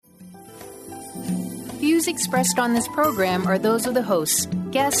views expressed on this program are those of the hosts,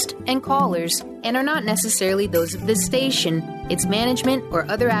 guests, and callers, and are not necessarily those of this station, its management, or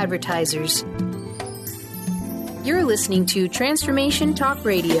other advertisers. You're listening to Transformation Talk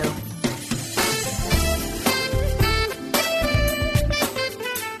Radio.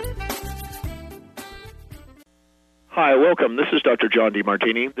 Hi, welcome. This is Dr. John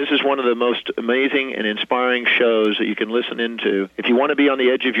DeMartini. This is one of the most amazing and inspiring shows that you can listen into. If you want to be on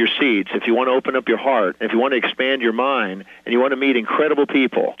the edge of your seats, if you want to open up your heart, if you want to expand your mind, and you want to meet incredible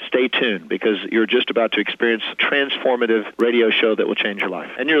people, stay tuned because you're just about to experience a transformative radio show that will change your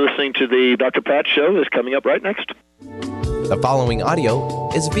life. And you're listening to the Dr. Pat Show that's coming up right next. The following audio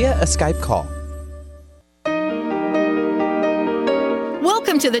is via a Skype call.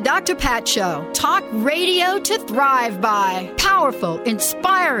 Welcome to the Dr. Pat Show. Talk radio to thrive by. Powerful,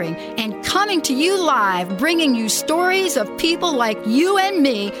 inspiring, and coming to you live, bringing you stories of people like you and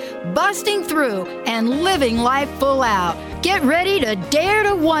me, busting through and living life full out. Get ready to dare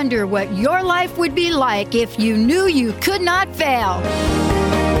to wonder what your life would be like if you knew you could not fail.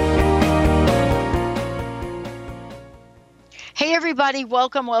 Hey, everybody.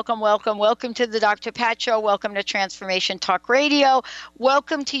 Welcome to the Dr. Pat Show. Welcome to Transformation Talk Radio.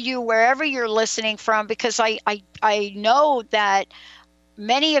 Welcome to you wherever you're listening from, because I know that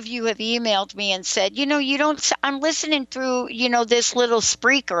many of you have emailed me and said, I'm listening through, this little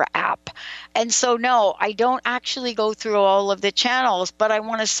Spreaker app. And so, no, I don't actually go through all of the channels, but I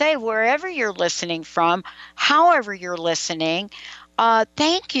want to say wherever you're listening from, however you're listening,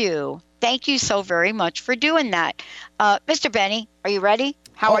 thank you. Thank you so very much for doing that. Mr. Benny, are you ready?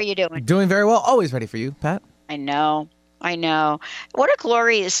 How are you doing? Doing very well. Always ready for you, Pat. I know. What a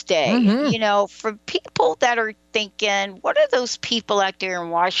glorious day. Mm-hmm. For people that are thinking, what are those people out there in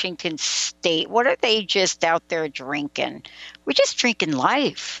Washington State? What are they just out there drinking? We're just drinking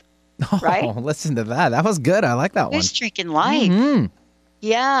life, right? Oh, listen to that. That was good. I like that one. Just drinking life. Mm-hmm.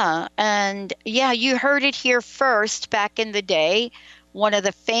 Yeah. And yeah, you heard it here first back in the day. One of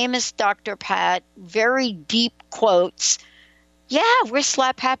the famous Dr. Pat, very deep quotes. Yeah, we're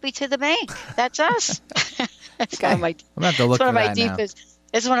slap happy to the bank. That's us. It's okay. one of my. I'm gonna have to look for that deepest.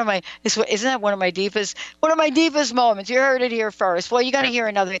 Now. It's one of my. Isn't that one of my deepest moments? You heard it here first. Well, you got to hear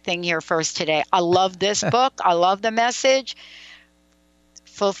another thing here first today. I love this book. I love the message.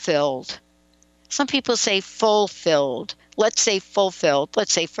 Fulfilled. Some people say fulfilled. Let's say fulfilled.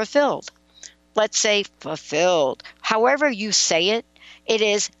 Let's say fulfilled. Let's say fulfilled. However you say it. It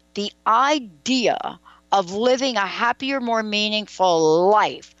is the idea of living a happier, more meaningful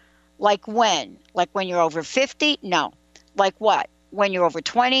life. Like when? Like when you're over 50? No. Like what? When you're over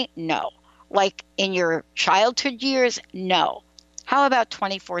 20? No. Like in your childhood years? No. How about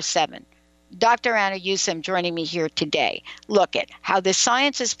 24/7? Dr. Anna Yusim joining me here today. Look at how the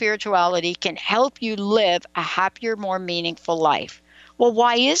science of spirituality can help you live a happier, more meaningful life. Well,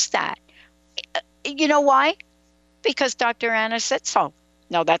 why is that? You know why? Because Dr. Anna said so.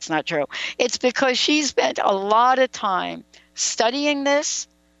 No, that's not true. It's because she spent a lot of time studying this,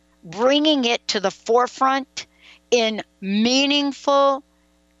 bringing it to the forefront in meaningful,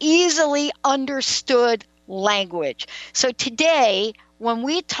 easily understood language. So today, when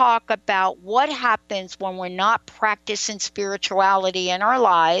we talk about what happens when we're not practicing spirituality in our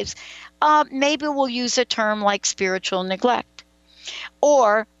lives, maybe we'll use a term like spiritual neglect.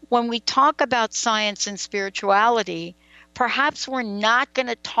 Or when we talk about science and spirituality, perhaps we're not going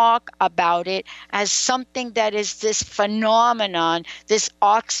to talk about it as something that is this phenomenon, this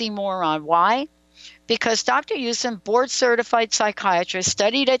oxymoron. Why? Because Dr. Yusim, board-certified psychiatrist,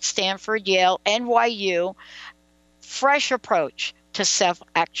 studied at Stanford, Yale, NYU, fresh approach to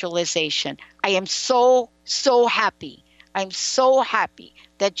self-actualization. I am so happy. I'm so happy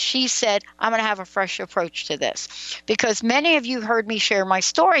that she said, I'm going to have a fresh approach to this. Because many of you heard me share my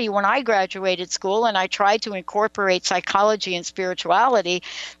story when I graduated school and I tried to incorporate psychology and spirituality.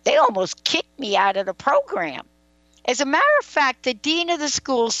 They almost kicked me out of the program. As a matter of fact, the dean of the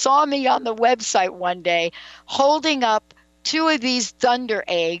school saw me on the website one day holding up 2 of these thunder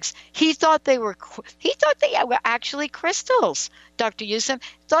eggs. He thought they were actually crystals. Dr. Yusim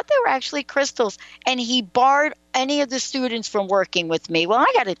thought they were actually crystals, and he barred any of the students from working with me. Well,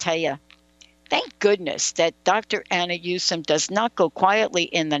 I got to tell you, thank goodness that Dr. Anna Yusim does not go quietly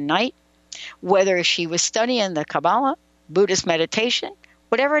in the night, whether she was studying the Kabbalah, Buddhist meditation,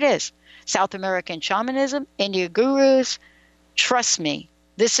 whatever it is, South American shamanism, India gurus. Trust me,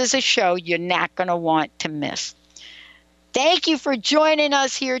 this is a show you're not going to want to miss. Thank you for joining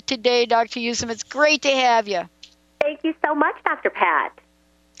us here today, Dr. Yusim. It's great to have you. Thank you so much, Dr. Pat.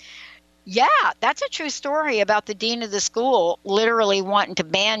 Yeah, that's a true story about the dean of the school literally wanting to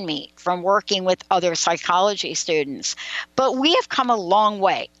ban me from working with other psychology students. But we have come a long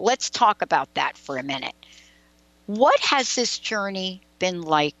way. Let's talk about that for a minute. What has this journey been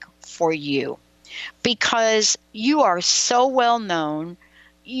like for you? Because you are so well known.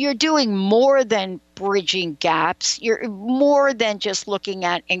 You're doing more than bridging gaps. You're more than just looking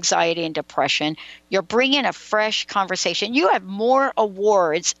at anxiety and depression. You're bringing a fresh conversation. You have more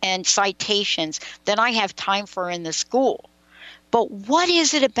awards and citations than I have time for in the school. But what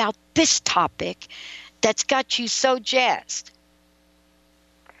is it about this topic that's got you so jazzed?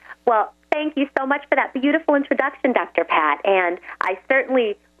 Well, thank you so much for that beautiful introduction, Dr. Pat. And I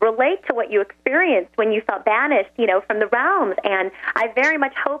certainly relate to what you experienced when you felt banished, from the realms. And I very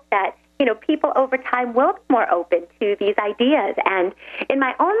much hope that, people over time will be more open to these ideas. And in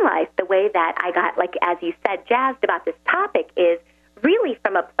my own life, the way that I got, like, as you said, jazzed about this topic is really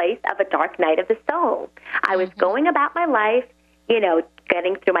from a place of a dark night of the soul. I was going about my life,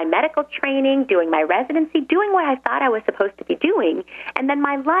 getting through my medical training, doing my residency, doing what I thought I was supposed to be doing, and then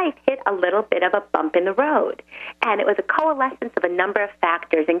my life hit a little bit of a bump in the road. And it was a coalescence of a number of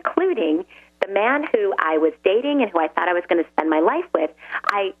factors, including the man who I was dating and who I thought I was going to spend my life with.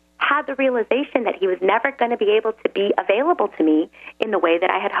 I had the realization that he was never going to be able to be available to me in the way that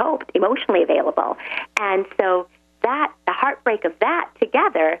I had hoped, emotionally available. And so the heartbreak of that,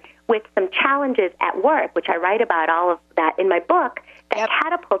 together with some challenges at work, which I write about all of that in my book, that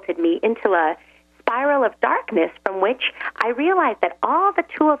catapulted me into a spiral of darkness from which I realized that all the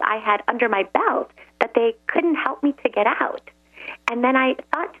tools I had under my belt, that they couldn't help me to get out. And then I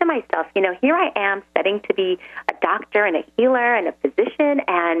thought to myself, here I am studying to be a doctor and a healer and a physician,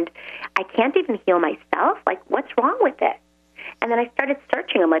 and I can't even heal myself. Like, what's wrong with this? And then I started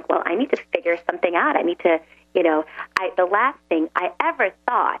searching. I'm like, well, I need to figure something out. I need to, the last thing I ever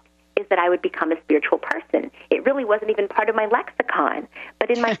thought is that I would become a spiritual person. It really wasn't even part of my lexicon. But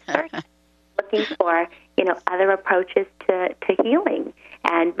in my search, looking for, other approaches to healing.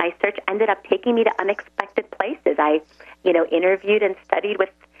 And my search ended up taking me to unexpected places. I, interviewed and studied with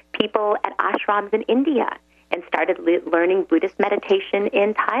people at ashrams in India, and started learning Buddhist meditation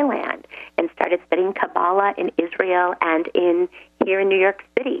in Thailand, and started studying Kabbalah in Israel and here in New York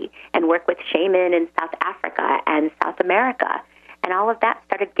City, and work with shaman in South Africa and South America. And all of that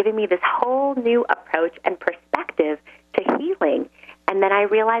started giving me this whole new approach and perspective to healing. And then I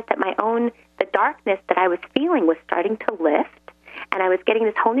realized that the darkness that I was feeling was starting to lift, and I was getting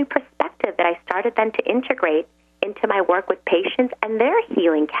this whole new perspective that I started then to integrate into my work with patients, and their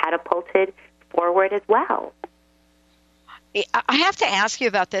healing catapulted forward as well. I have to ask you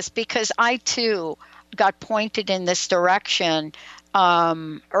about this because I, too, got pointed in this direction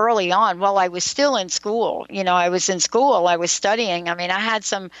early on while I was still in school. I was in school, I was studying. I mean,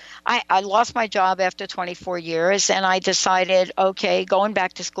 I lost my job after 24 years, and I decided, okay, going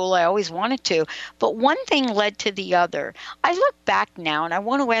back to school, I always wanted to. But one thing led to the other. I look back now, and I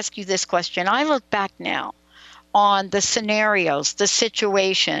want to ask you this question. I look back now on the scenarios, the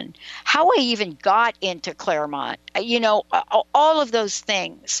situation, how I even got into Claremont, all of those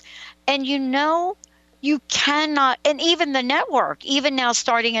things. And you cannot, and even the network, even now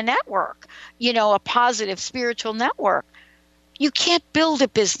starting a network, a positive spiritual network, you can't build a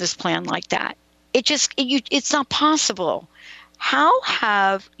business plan like that. It's not possible. How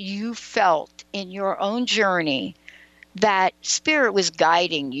have you felt in your own journey that spirit was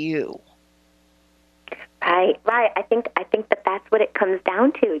guiding you? Right. I think that that's what it comes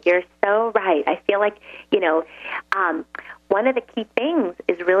down to. You're so right. I feel like, one of the key things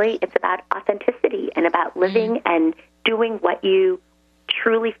is really it's about authenticity and about living and doing what you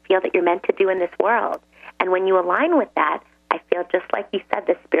truly feel that you're meant to do in this world. And when you align with that, I feel just like you said,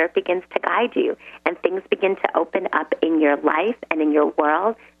 the spirit begins to guide you, and things begin to open up in your life and in your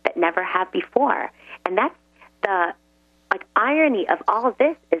world that never have before. And that's the irony of all of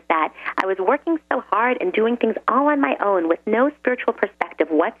this, is that I was working so hard and doing things all on my own with no spiritual perspective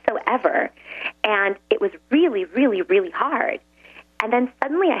whatsoever, and it was really, really, really hard. And then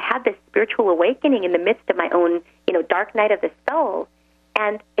suddenly I had this spiritual awakening in the midst of my own, dark night of the soul.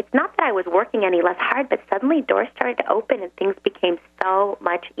 And it's not that I was working any less hard, but suddenly doors started to open and things became so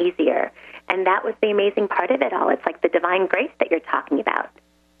much easier. And that was the amazing part of it all. It's like the divine grace that you're talking about.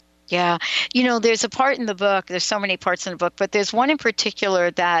 Yeah. There's a part in the book, there's so many parts in the book, but there's one in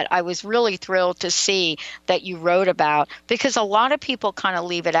particular that I was really thrilled to see that you wrote about, because a lot of people kind of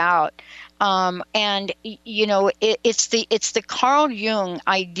leave it out. It's the Carl Jung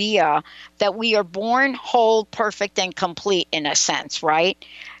idea that we are born whole, perfect, and complete in a sense, right?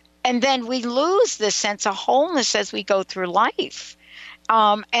 And then we lose this sense of wholeness as we go through life.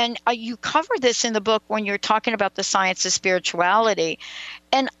 And you cover this in the book when you're talking about the science of spirituality.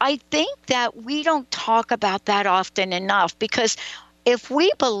 And I think that we don't talk about that often enough, because if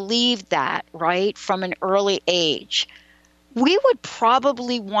we believe that, right, from an early age, we would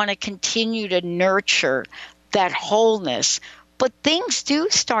probably want to continue to nurture that wholeness. But things do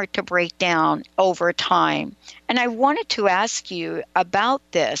start to break down over time. And I wanted to ask you about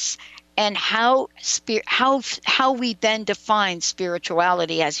this and how we then define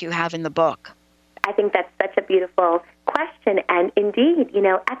spirituality as you have in the book. I think that's such a beautiful question. And indeed,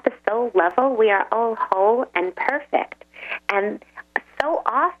 at the soul level, we are all whole and perfect. And so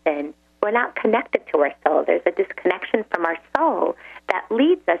often, we're not connected to our soul. There's a disconnection from our soul that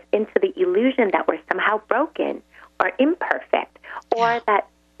leads us into the illusion that we're somehow broken or imperfect, or that,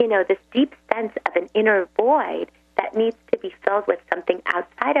 this deep sense of an inner void that needs to be filled with something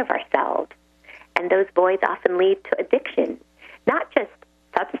outside of ourselves. And those voids often lead to addictions, not just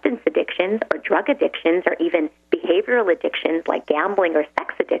substance addictions or drug addictions or even behavioral addictions like gambling or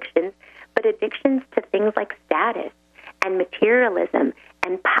sex addictions, but addictions to things like status and materialism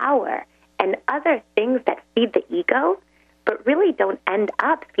and power and other things that feed the ego, but really don't end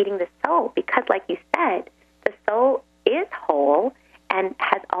up feeding the soul. Because like you said, the soul is whole and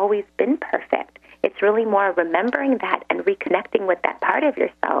has always been perfect. It's really more remembering that and reconnecting with that part of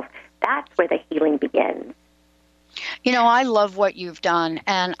yourself. That's where the healing begins. I love what you've done,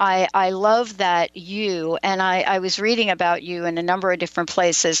 and I love that I was reading about you in a number of different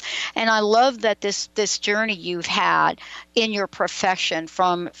places, and I love that this journey you've had in your profession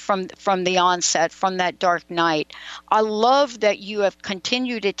from the onset, from that dark night. I love that you have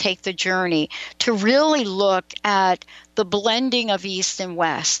continued to take the journey to really look at the blending of East and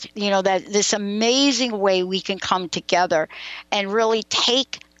West, that this amazing way we can come together and really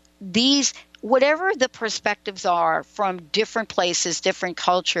take these, whatever the perspectives are from different places, different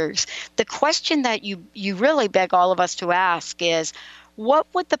cultures. The question that you really beg all of us to ask is, what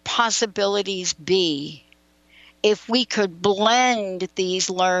would the possibilities be if we could blend these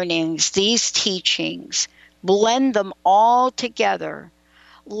learnings, these teachings, blend them all together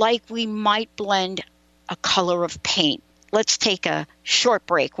like we might blend a color of paint? Let's take a short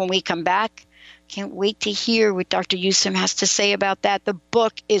break. When we come back, can't wait to hear what Dr. Yusim has to say about that. The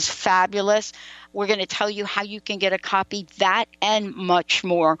book is fabulous. We're going to tell you how you can get a copy, that and much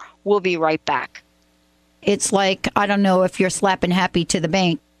more. We'll be right back. It's like, I don't know if you're slapping happy to the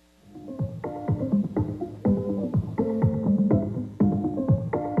bank.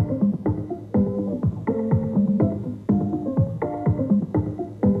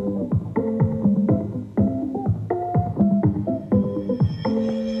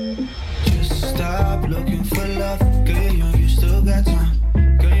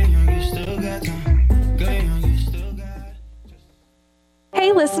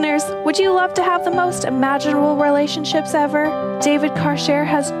 Hey listeners, would you love to have the most imaginable relationships ever? David Karcher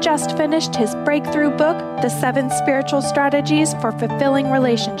has just finished his breakthrough book, The 7 Spiritual Strategies for Fulfilling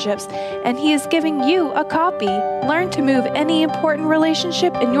Relationships, and he is giving you a copy. Learn to move any important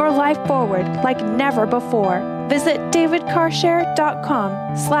relationship in your life forward like never before. Visit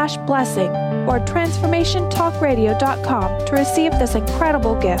davidkarcher.com/blessing or transformationtalkradio.com to receive this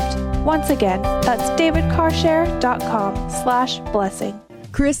incredible gift. Once again, that's davidkarcher.com/blessing.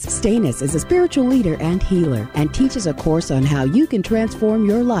 Chris Stanis is a spiritual leader and healer and teaches a course on how you can transform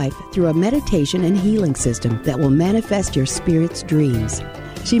your life through a meditation and healing system that will manifest your spirit's dreams.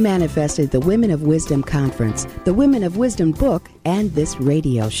 She manifested the Women of Wisdom Conference, the Women of Wisdom book, and this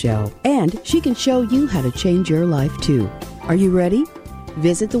radio show. And she can show you how to change your life too. Are you ready?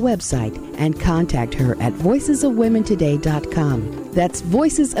 Visit the website and contact her at voicesofwomentoday.com. That's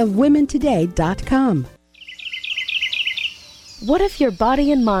voicesofwomentoday.com. What if your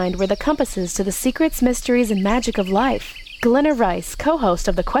body and mind were the compasses to the secrets, mysteries, and magic of life? Glenna Rice, co-host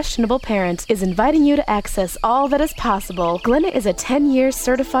of The Questionable Parent, is inviting you to access all that is possible. Glenna is a 10-year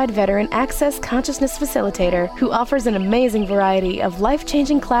certified veteran access consciousness facilitator who offers an amazing variety of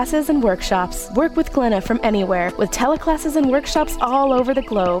life-changing classes and workshops. Work with Glenna from anywhere with teleclasses and workshops all over the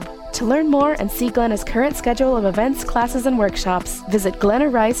globe. To learn more and see Glenna's current schedule of events, classes, and workshops, visit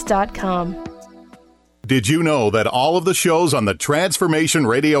glennarice.com. Did you know that all of the shows on the Transformation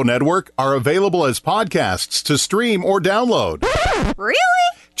Radio Network are available as podcasts to stream or download? Really?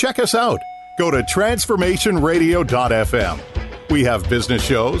 Check us out. Go to transformationradio.fm. We have business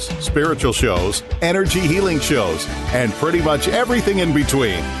shows, spiritual shows, energy healing shows, and pretty much everything in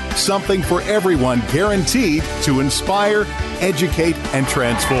between. Something for everyone, guaranteed to inspire, educate, and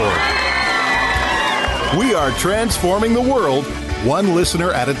transform. We are transforming the world, one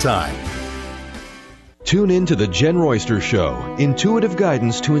listener at a time. Tune in to The Jen Royster Show, intuitive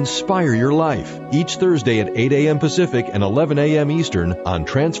guidance to inspire your life, each Thursday at 8 a.m. Pacific and 11 a.m. Eastern on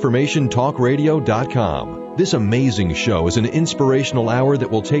TransformationTalkRadio.com. This amazing show is an inspirational hour that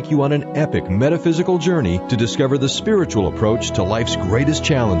will take you on an epic metaphysical journey to discover the spiritual approach to life's greatest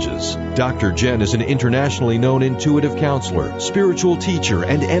challenges. Dr. Jen is an internationally known intuitive counselor, spiritual teacher,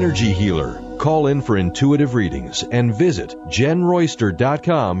 and energy healer. Call in for intuitive readings and visit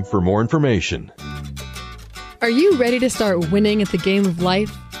JenRoyster.com for more information. Are you ready to start winning at the game of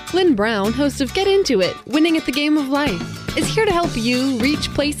life? Lynn Brown, host of Get Into It, Winning at the Game of Life, is here to help you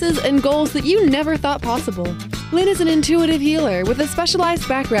reach places and goals that you never thought possible. Lynn is an intuitive healer with a specialized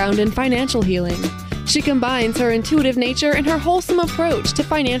background in financial healing. She combines her intuitive nature and her wholesome approach to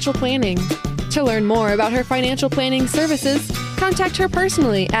financial planning. To learn more about her financial planning services, contact her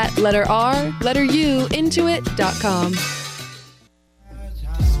personally at intuit.com.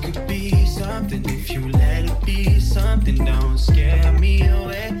 Could be something if you let it be something. Don't scare me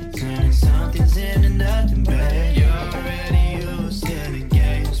away. Turning something's into nothing, babe. You're already used to the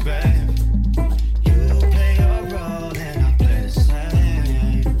games, babe. You play your role and I play the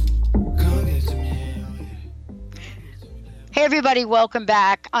same. Come get to me. Hey everybody, welcome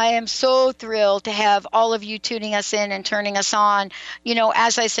back. I am so thrilled to have all of you tuning us in and turning us on. You know,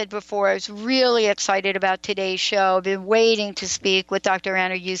 as I said before, I was really excited about today's show. I've been waiting to speak with Dr.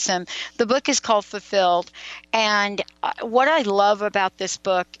 Anna Yusim. The book is called Fulfilled. And what I love about this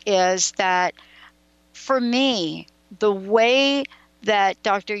book is that for me, the way that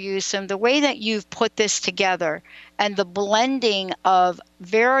Dr. Yusim, the way that you've put this together and the blending of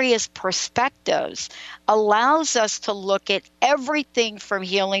various perspectives allows us to look at everything from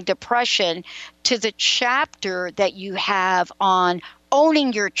healing depression to the chapter that you have on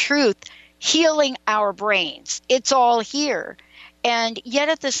owning your truth, healing our brains. It's all here. And yet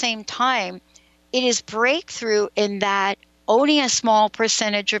at the same time, it is breakthrough in that only a small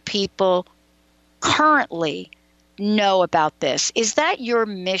percentage of people currently know about this. Is that your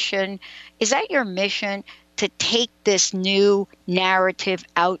mission? Is that your mission to take this new narrative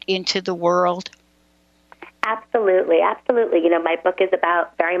out into the world? Absolutely, absolutely. You know, my book is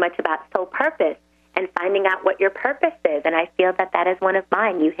very much about soul purpose and finding out what your purpose is. And I feel that that is one of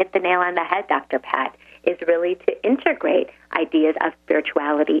mine. You hit the nail on the head, Dr. Pat, is really to integrate ideas of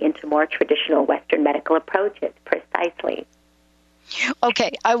spirituality into more traditional Western medical approaches, precisely.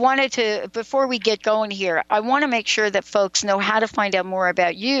 Okay, I wanted to, before we get going here, I want to make sure that folks know how to find out more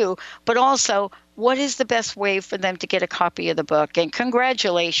about you, but also what is the best way for them to get a copy of the book? And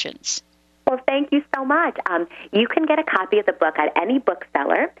congratulations. Well, thank you so much. You can get a copy of the book at any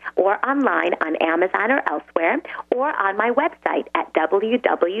bookseller or online on Amazon or elsewhere, or on my website at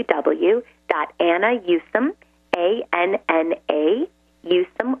www.annayusim, ANNA,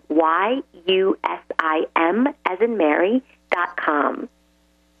 Yusim, YUSIM, as in Mary, .com.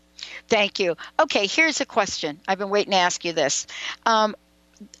 Thank you. Okay, here's a question. I've been waiting to ask you this.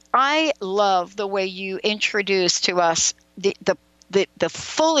 I love the way you introduce to us the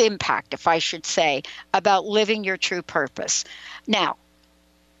full impact, if I should say, about living your true purpose. Now,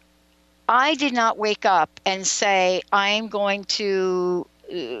 I did not wake up and say, I'm going to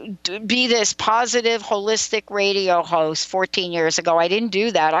be this positive, holistic radio host 14 years ago. I didn't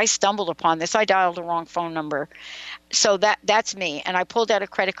do that. I stumbled upon this. I dialed the wrong phone number. So that's me. And I pulled out a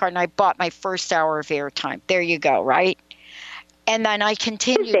credit card and I bought my first hour of airtime. There you go, right? And then I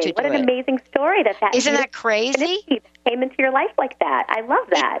continued to do it. What an amazing story that Isn't that crazy? Came into your life like that. I love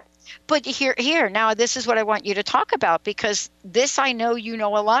that. But here, now this is what I want you to talk about, because this I know you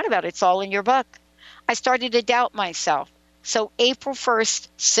know a lot about. It's all in your book. I started to doubt myself. So April 1st,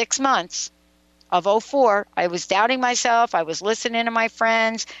 6 months of 2004, I was doubting myself. I was listening to my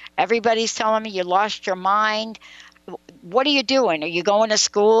friends. Everybody's telling me you lost your mind. What are you doing? Are you going to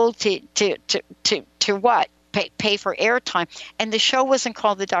school to what? Pay for airtime? And the show wasn't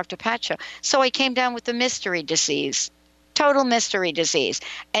called the Dr. Pat Show. So I came down with the mystery disease, total mystery disease.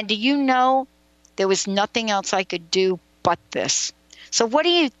 And do you know there was nothing else I could do but this? So what do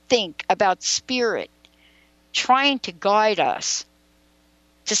you think about spirit trying to guide us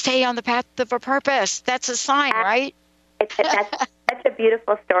to stay on the path of a purpose? That's a sign, right? That's such a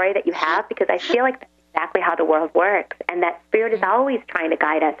beautiful story that you have, because I feel like that's exactly how the world works, and that spirit is always trying to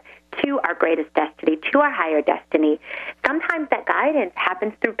guide us to our greatest destiny, to our higher destiny. Sometimes that guidance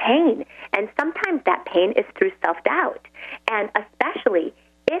happens through pain, and sometimes that pain is through self-doubt. And especially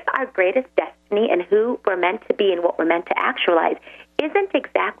if our greatest destiny and who we're meant to be and what we're meant to actualize isn't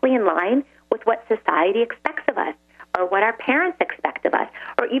exactly in line with what society expects of us, or what our parents expect of us,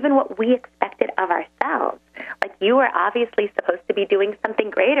 or even what we expected of ourselves. Like, you are obviously supposed to be doing something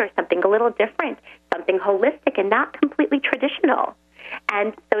great or something a little different. Some something holistic and not completely traditional.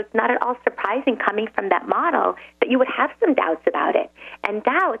 And so it's not at all surprising coming from that model that you would have some doubts about it. And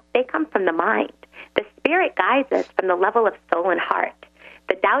doubts, they come from the mind. The spirit guides us from the level of soul and heart.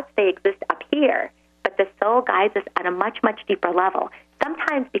 The doubts, they exist up here, but the soul guides us at a much, much deeper level.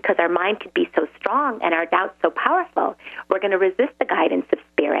 Sometimes because our mind could be so strong and our doubts so powerful, we're going to resist the guidance of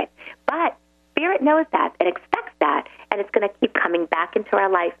spirit. But spirit knows that and expects that, and it's going to keep coming back into our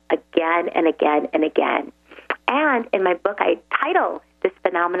life again and again and again. And in my book, I title this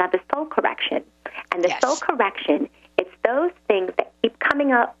phenomena the soul correction. And the soul correction, it's those things that keep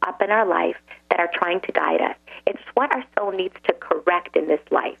coming up in our life that are trying to guide us. It's what our soul needs to correct in this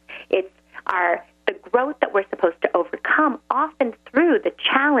life. It's the growth that we're supposed to overcome, often through the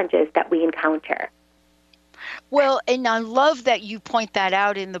challenges that we encounter. Well, and I love that you point that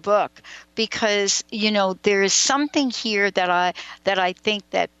out in the book, because, there is something here that I think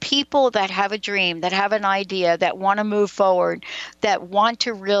that people that have a dream, that have an idea, that want to move forward, that want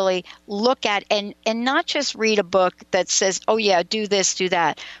to really look at and not just read a book that says, oh yeah, do this, do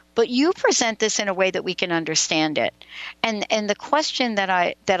that, but you present this in a way that we can understand it. And the question that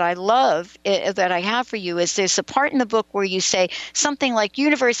I love, that I have for you, is there's a part in the book where you say something like,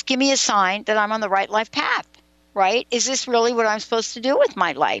 universe, give me a sign that I'm on the right life path, right? Is this really what I'm supposed to do with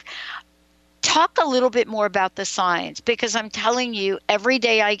my life? Talk a little bit more about the signs, because I'm telling you, every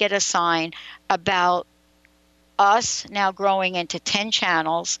day I get a sign about us now growing into 10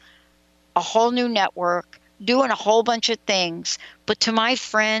 channels, a whole new network, doing a whole bunch of things. But to my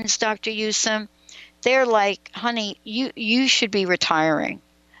friends, Dr. Yusim, they're like, honey, you should be retiring.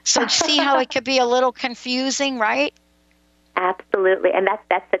 So see how it could be a little confusing, right? Absolutely. And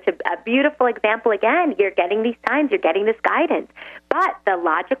that's such a beautiful example. Again, you're getting these signs, you're getting this guidance. But the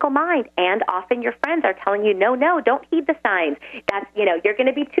logical mind and often your friends are telling you, no, don't heed the signs. That's, you're going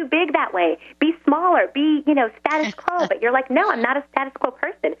to be too big that way. Be smaller, be, status quo. But you're like, no, I'm not a status quo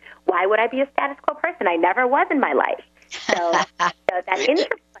person. Why would I be a status quo person? I never was in my life. So that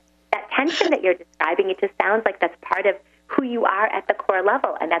interplay, that tension that you're describing, it just sounds like that's part of who you are at the core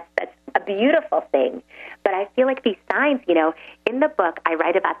level, and that's a beautiful thing. But I feel like these signs, in the book, I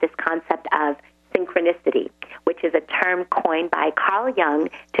write about this concept of synchronicity, which is a term coined by Carl Jung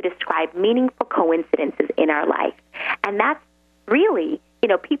to describe meaningful coincidences in our life. And that's really,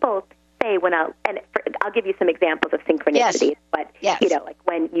 people say I'll give you some examples of synchronicity, but, like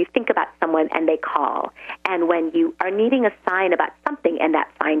when you think about someone and they call, and when you are needing a sign about something and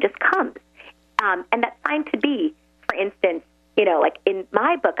that sign just comes. And that sign could be, for instance, like in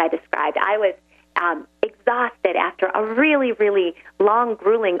my book I described, I was exhausted after a really, really long,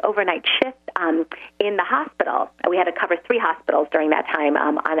 grueling overnight shift in the hospital. We had to cover 3 hospitals during that time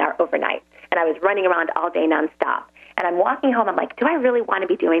on our overnight. And I was running around all day nonstop. And I'm walking home. I'm like, do I really want to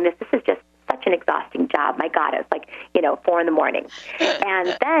be doing this? This is just such an exhausting job. My God, it's like, 4 a.m.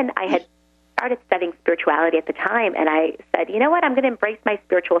 And then I had started studying spirituality at the time, and I said, you know what, I'm going to embrace my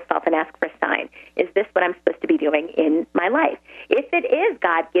spiritual self and ask for a sign. Is this what I'm supposed to be doing in my life? If it is,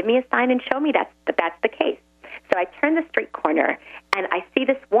 God, give me a sign and show me that's the case. So I turn the street corner, and I see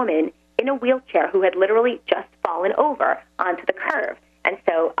this woman in a wheelchair who had literally just fallen over onto the curb. And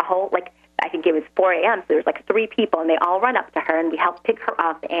so I think it was 4 a.m., so there was 3 people, and they all run up to her, and we helped pick her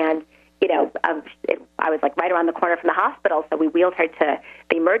up, and I was right around the corner from the hospital, so we wheeled her to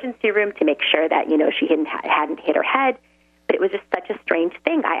the emergency room to make sure that, she hadn't hit her head. But it was just such a strange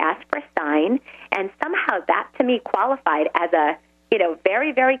thing. I asked for a sign, and somehow that to me qualified as a,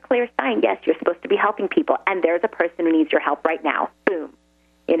 very, very clear sign. Yes, you're supposed to be helping people, and there's a person who needs your help right now. Boom.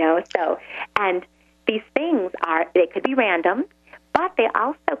 And these things they could be random, but they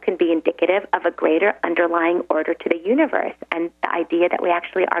also can be indicative of a greater underlying order to the universe and the idea that we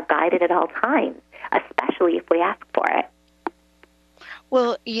actually are guided at all times, especially if we ask for it.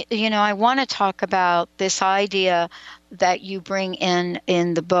 Well, I want to talk about this idea that you bring in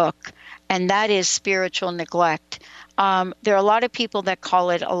the book, and that is spiritual neglect. There are a lot of people that call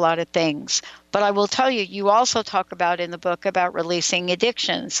it a lot of things, but I will tell you, you also talk about in the book about releasing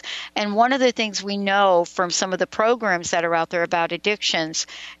addictions. And one of the things we know from some of the programs that are out there about addictions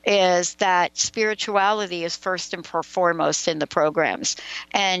is that spirituality is first and foremost in the programs,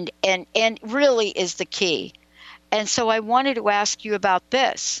 and really is the key. And so I wanted to ask you about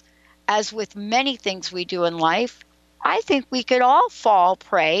this. As with many things we do in life, I think we could all fall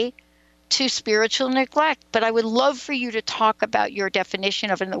prey to spiritual neglect, but I would love for you to talk about your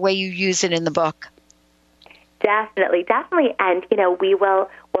definition of it and the way you use it in the book. Definitely. And,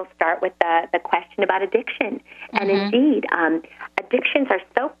 we'll start with the question about addiction. And indeed, addictions are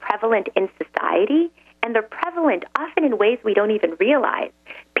so prevalent in society, and they're prevalent often in ways we don't even realize.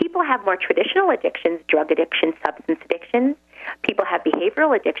 People People have more traditional addictions, drug addictions, substance addictions. People have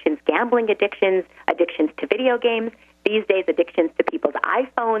behavioral addictions, gambling addictions, addictions to video games, these days addictions to people's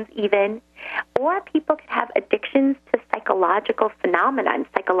iPhones even. Or people could have addictions to psychological phenomena and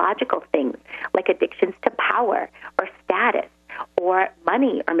psychological things, like addictions to power or status or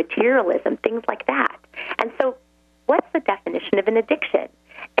money or materialism, things like that. And so what's the definition of an addiction?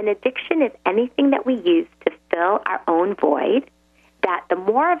 An addiction is anything that we use to fill our own void, that the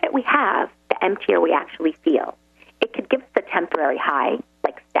more of it we have, the emptier we actually feel. It could give us a temporary high,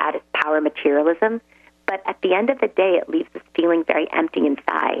 like status, power, materialism, but at the end of the day, it leaves us feeling very empty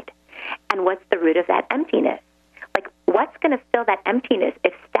inside. And what's the root of that emptiness? Like, what's going to fill that emptiness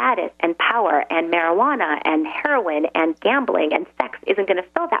if status and power and marijuana and heroin and gambling and sex isn't going to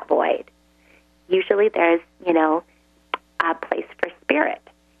fill that void? Usually there's, a place for spirit.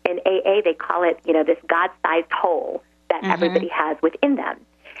 In AA, they call it, this God-sized hole that everybody has within them.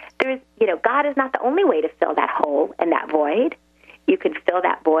 There's, God is not the only way to fill that hole and that void. You can fill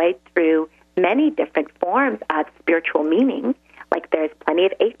that void through many different forms of spiritual meaning. Like there's plenty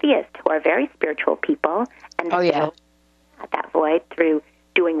of atheists who are very spiritual people, and they fill that void through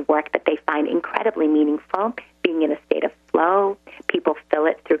doing work that they find incredibly meaningful, being in a state of flow. People fill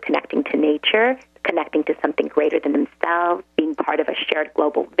it through connecting to nature, connecting to something greater than themselves, being part of a shared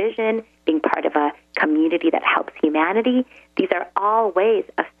global vision, being part of a community that helps humanity. These are all ways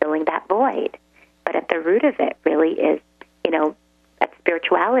of filling that void. But at the root of it really is, that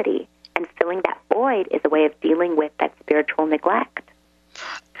spirituality. And filling that void is a way of dealing with that spiritual neglect.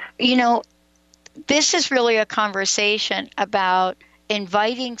 This is really a conversation about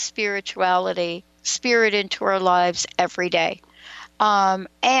inviting spirituality, spirit into our lives every day.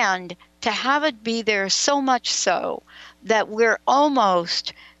 And to have it be there so much so that we're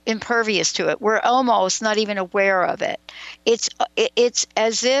almost impervious to it. We're almost not even aware of it. It's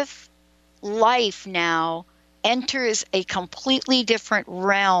as if life now enters a completely different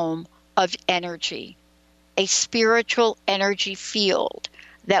realm of energy, a spiritual energy field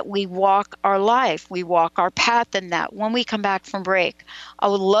that we walk our life, we walk our path in that. When we come back from break, I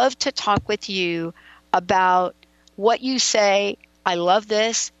would love to talk with you about what you say. I love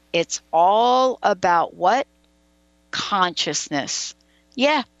this. It's all about what? Consciousness.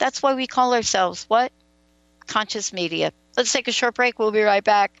 Yeah, that's why we call ourselves what? Conscious Media. Let's take a short break. We'll be right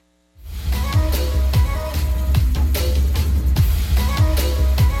back.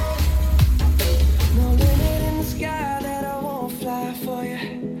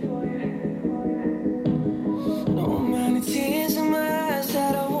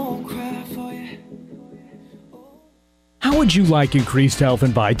 How would you like increased health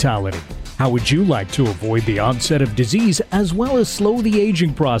and vitality? How would you like to avoid the onset of disease as well as slow the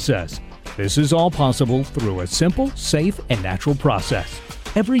aging process? This is all possible through a simple, safe, and natural process.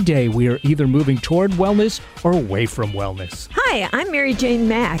 Every day we are either moving toward wellness or away from wellness. Hi, I'm Mary Jane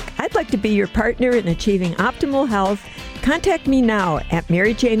Mack. I'd like to be your partner in achieving optimal health. Contact me now at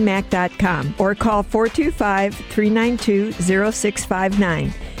maryjanemack.com or call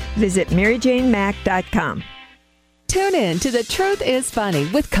 425-392-0659. Visit maryjanemack.com. Tune in to The Truth is Funny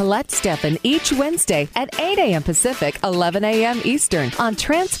with Colette Steffen each Wednesday at 8 a.m. Pacific, 11 a.m. Eastern on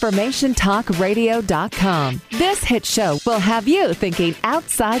TransformationTalkRadio.com. This hit show will have you thinking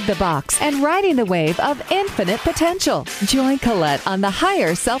outside the box and riding the wave of infinite potential. Join Colette on the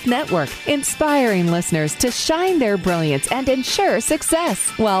Higher Self Network, inspiring listeners to shine their brilliance and ensure success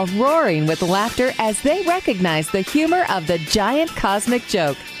while roaring with laughter as they recognize the humor of the giant cosmic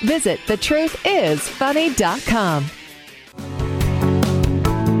joke. Visit TheTruthIsFunny.com.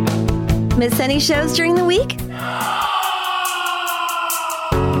 Miss any shows during the week?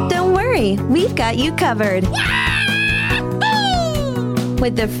 Don't worry, we've got you covered.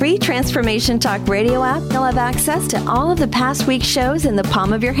 With the free Transformation Talk Radio app, you'll have access to all of the past week's shows in the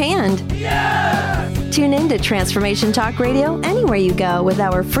palm of your hand. Tune in to Transformation Talk Radio anywhere you go with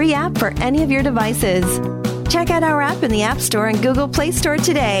our free app for any of your devices. Check out our app in the App Store and Google Play Store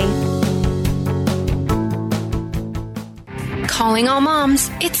today. Calling all moms,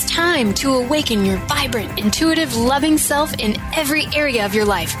 it's time to awaken your vibrant, intuitive, loving self in every area of your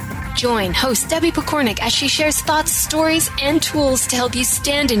life. Join host Debbie Pokornik as she shares thoughts, stories, and tools to help you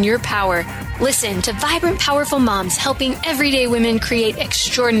stand in your power. Listen to Vibrant, Powerful Moms helping everyday women create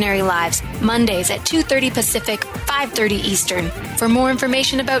extraordinary lives. Mondays at 2:30 Pacific, 5:30 Eastern. For more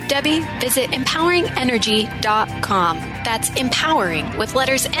information about Debbie, visit empoweringenergy.com. That's empowering with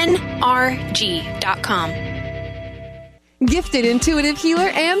letters NRG.com. Gifted intuitive healer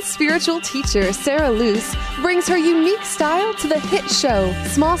and spiritual teacher Sarah Luce brings her unique style to the hit show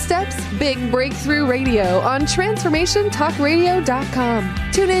Small Steps, Big Breakthrough Radio on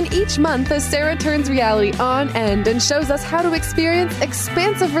TransformationTalkRadio.com. Tune in each month as Sarah turns reality on end and shows us how to experience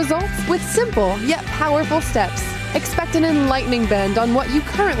expansive results with simple yet powerful steps. Expect an enlightening bend on what you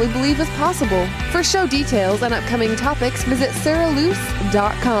currently believe is possible. For show details and upcoming topics, visit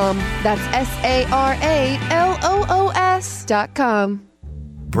sarahluce.com. That's SARALOOS.com.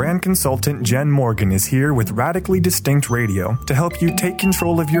 Brand consultant Jen Morgan is here with Radically Distinct Radio to help you take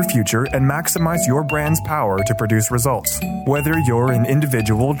control of your future and maximize your brand's power to produce results. Whether you're an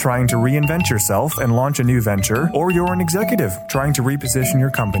individual trying to reinvent yourself and launch a new venture, or you're an executive trying to reposition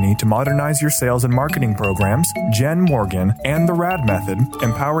your company to modernize your sales and marketing programs, Jen Morgan and the RAD Method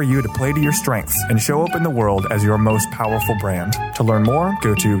empower you to play to your strengths and show up in the world as your most powerful brand. To learn more,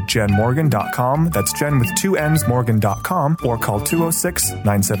 go to jenmorgan.com. That's Jen with 2 N's, Morgan.com, or call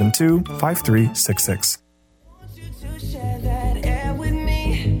 206-972-5366.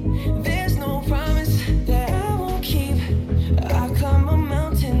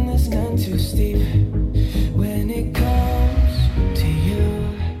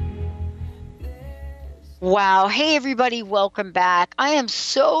 Wow. Hey, everybody. Welcome back. I am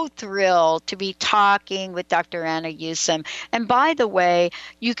so thrilled to be talking with Dr. Anna Yusim. And by the way,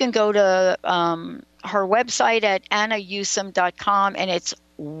 you can go to her website at annayusim.com, and it's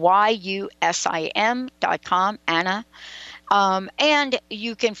YUSIM.com, Anna. And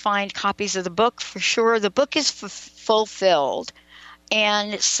you can find copies of the book for sure. The book is fulfilled.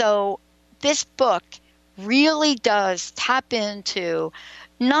 And so this book really does tap into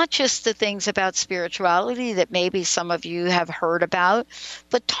not just the things about spirituality that maybe some of you have heard about,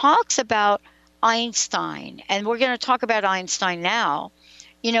 but talks about Einstein. And we're going to talk about Einstein now.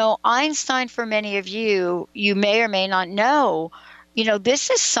 You know, Einstein, for many of you, you may or may not know, you know, this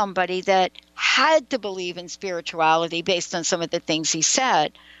is somebody that had to believe in spirituality based on some of the things he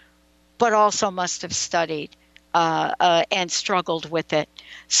said, but also must have studied and struggled with it.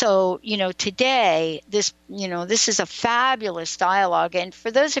 So, you know, today, this is a fabulous dialogue. And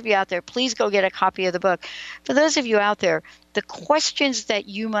for those of you out there, please go get a copy of the book. For those of you out there, the questions that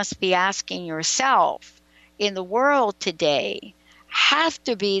you must be asking yourself in the world today have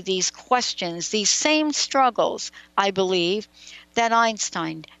to be these questions, these same struggles, I believe, that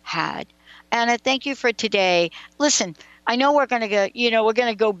Einstein had. Anna, thank you for today. Listen, I know we're going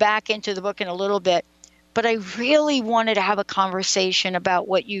to go back into the book in a little bit, but I really wanted to have a conversation about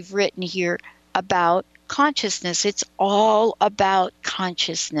what you've written here about consciousness. It's all about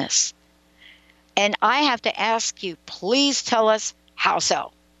consciousness. And I have to ask you, please tell us how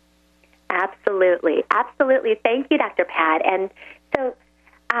so. Absolutely. Absolutely. Thank you, Dr. Pat. And so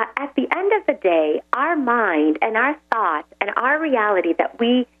at the end of the day, our mind and our thoughts and our reality that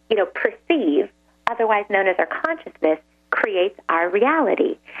we, perceive, otherwise known as our consciousness, creates our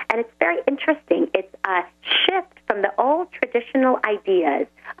reality. And it's very interesting. It's a shift from the old traditional ideas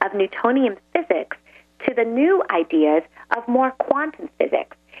of Newtonian physics to the new ideas of more quantum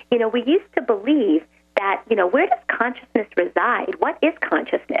physics. We used to believe that, where does consciousness reside? What is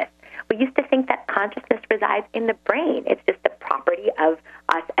consciousness? We used to think that consciousness resides in the brain. It's just a property of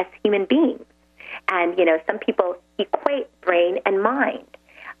us as human beings. And, some people equate brain and mind.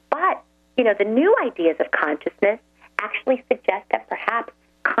 But, the new ideas of consciousness actually suggest that perhaps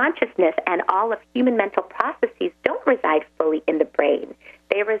consciousness and all of human mental processes don't reside fully in the brain.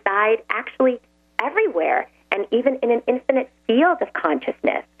 They reside actually everywhere and even in an infinite field of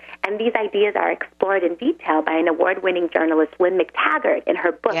consciousness. And these ideas are explored in detail by an award-winning journalist, Lynn McTaggart, in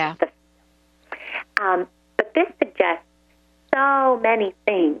her book. Yeah. But this suggests so many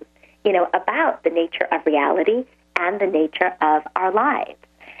things, about the nature of reality and the nature of our lives.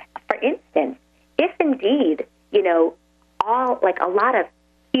 For instance, if indeed, a lot of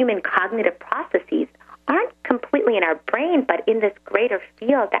human cognitive processes aren't completely in our brain, but in this greater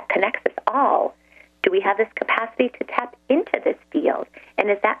field that connects us all, do we have this capacity to tap into this field? And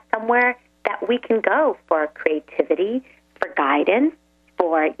is that somewhere that we can go for creativity, for guidance,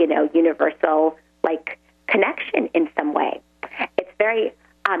 for, universal, connection in some way? It's very,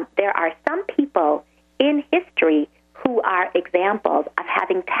 there are some people in history who are examples of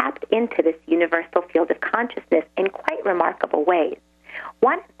having tapped into this universal field of consciousness in quite remarkable ways.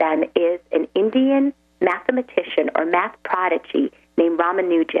 One of them is an Indian mathematician or math prodigy named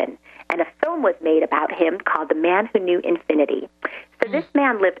Ramanujan, and a film was made about him called The Man Who Knew Infinity. So this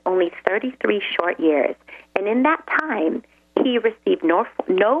man lived only 33 short years, and in that time, he received no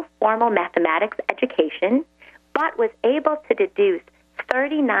formal mathematics education, but was able to deduce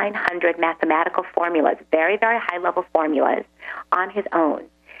 3,900 mathematical formulas, very, very high-level formulas, on his own.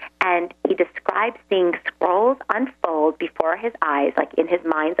 And he described seeing scrolls unfold before his eyes, like in his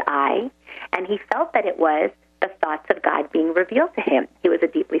mind's eye, and he felt that it was the thoughts of God being revealed to him. He was a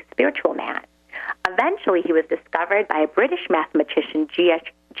deeply spiritual man. Eventually, he was discovered by a British mathematician,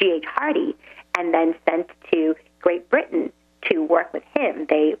 G.H. Hardy, and then sent to Great Britain to work with him.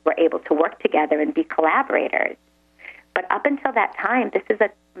 They were able to work together and be collaborators. But up until that time, this is a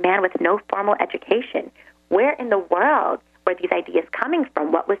man with no formal education. Where in the world were these ideas coming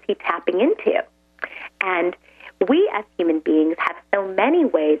from? What was he tapping into? And we as human beings have so many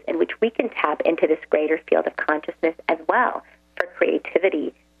ways in which we can tap into this greater field of consciousness as well, for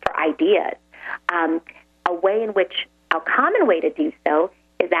creativity, for ideas. A way in which, a common way to do so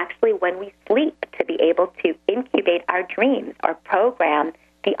is actually when we sleep, to be able to incubate our dreams or program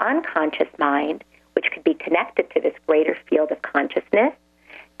the unconscious mind, which could be connected to this greater field of consciousness,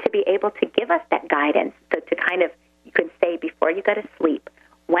 to be able to give us that guidance. So to kind of, you can say before you go to sleep,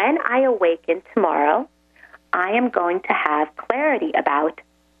 when I awaken tomorrow, I am going to have clarity about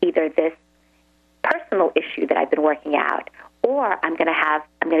either this personal issue that I've been working out, or I'm going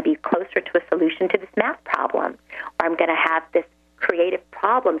to be closer to a solution to this math problem, or I'm going to have this creative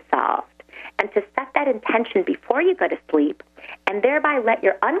problem solved. And to set that intention before you go to sleep, and thereby let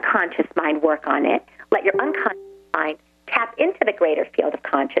your unconscious mind work on it, let your unconscious mind tap into the greater field of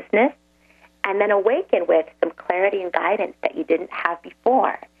consciousness, and then awaken with some clarity and guidance that you didn't have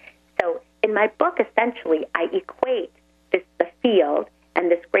before. So in my book, essentially, I equate the field and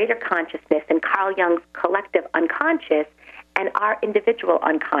this greater consciousness and Carl Jung's collective unconscious and our individual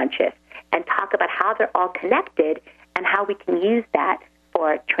unconscious, and talk about how they're all connected and how we can use that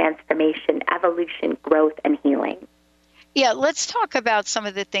for transformation, evolution, growth, and healing. Yeah, let's talk about some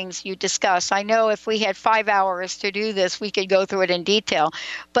of the things you discuss. I know if we had 5 hours to do this, we could go through it in detail.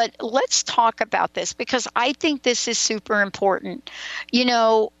 But let's talk about this, because I think this is super important. You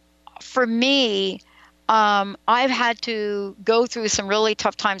know, for me, I've had to go through some really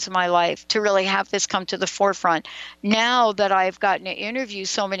tough times in my life to really have this come to the forefront. Now that I've gotten to interview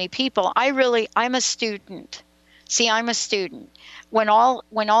so many people, I'm a student. See, I'm a student. When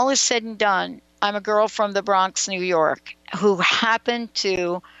all is said and done, I'm a girl from the Bronx, New York, who happened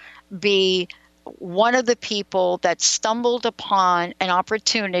to be one of the people that stumbled upon an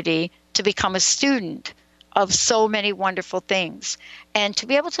opportunity to become a student of so many wonderful things, and to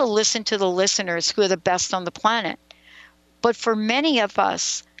be able to listen to the listeners who are the best on the planet. But for many of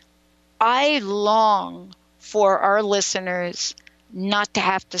us, I long for our listeners not to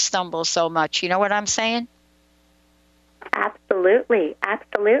have to stumble so much. You know what I'm saying? Absolutely,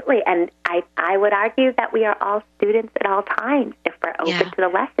 absolutely. And I would argue that we are all students at all times if we're open to the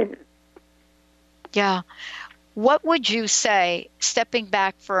lessons. Yeah. What would you say, stepping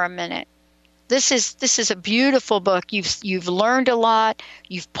back for a minute? This is a beautiful book. You've learned a lot.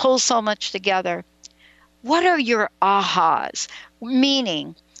 You've pulled so much together. What are your ahas?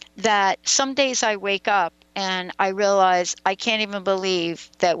 Meaning that some days I wake up and I realize I can't even believe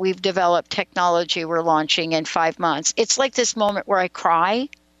that we've developed technology we're launching in 5 months. It's like this moment where I cry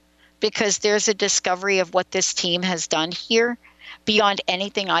because there's a discovery of what this team has done here beyond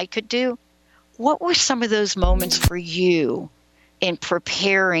anything I could do. What were some of those moments for you in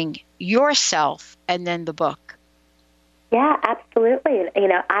preparing yourself and then the book? Yeah, absolutely. You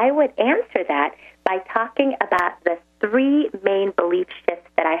know, I would answer that by talking about the 3 main belief shifts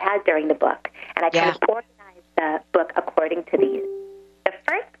that I had during the book. And I kind of organized the book according to these. The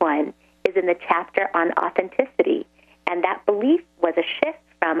first one is in the chapter on authenticity. And that belief was a shift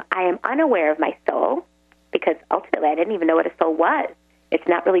from I am unaware of my soul, because ultimately I didn't even know what a soul was. It's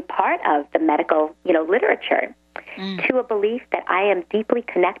not really part of the medical, literature. To a belief that I am deeply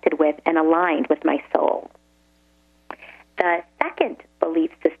connected with and aligned with my soul. The second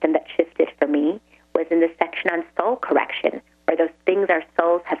belief system that shifted for me was in the section on soul correction, or those things our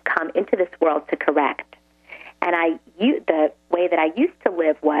souls have come into this world to correct. And the way that I used to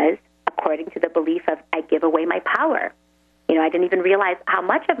live was according to the belief of I give away my power. I didn't even realize how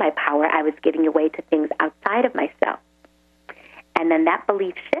much of my power I was giving away to things outside of myself. And then that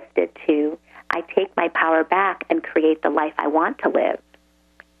belief shifted to I take my power back and create the life I want to live.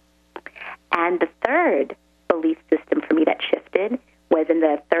 And the third belief system for me that shifted was in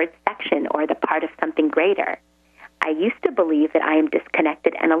the third section, or the part of something greater. I used to believe that I am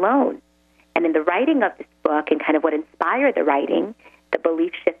disconnected and alone. And in the writing of this book and kind of what inspired the writing, the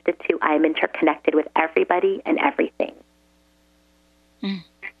belief shifted to I am interconnected with everybody and everything.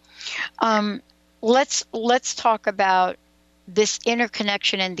 Let's talk about this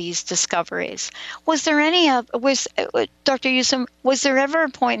interconnection and these discoveries. Was there Dr. Yusim, was there ever a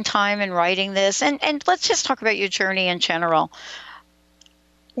point in time in writing this, and let's just talk about your journey in general,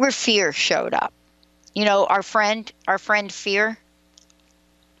 where fear showed up? Our friend fear?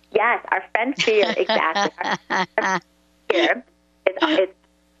 Yes, our friend fear, exactly. Fear is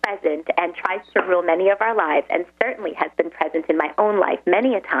present and tries to rule many of our lives, and certainly has been present in my own life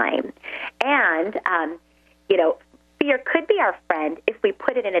many a time. And, fear could be our friend if we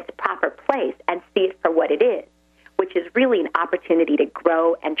put it in its proper place and see it for what it is, which is really an opportunity to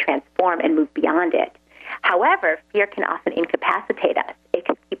grow and transform and move beyond it. However, fear can often incapacitate us. It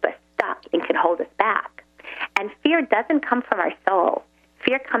can keep us stuck. It can hold us back. And fear doesn't come from our soul.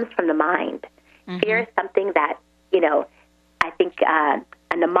 Fear comes from the mind. Mm-hmm. Fear is something that, I think a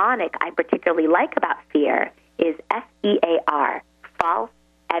mnemonic I particularly like about fear is FEAR, false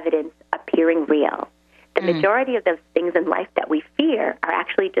evidence appearing real. The majority of those things in life that we fear are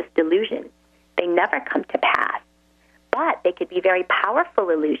actually just delusions. They never come to pass. But they could be very powerful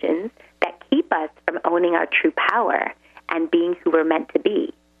illusions that keep us from owning our true power and being who we're meant to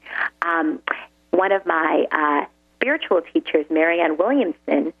be. One of my spiritual teachers, Marianne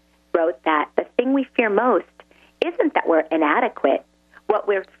Williamson, wrote that the thing we fear most isn't that we're inadequate. What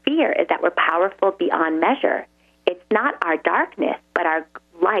we fear is that we're powerful beyond measure. It's not our darkness, but our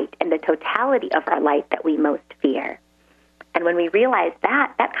light and the totality of our light that we most fear. And when we realize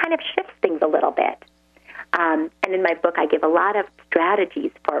that kind of shifts things a little bit. And in my book, I give a lot of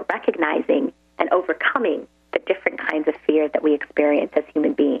strategies for recognizing and overcoming the different kinds of fear that we experience as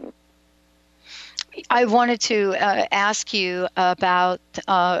human beings. I wanted to ask you about,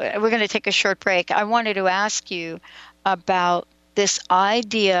 we're going to take a short break. I wanted to ask you about this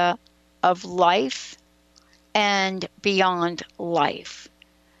idea of life and beyond life.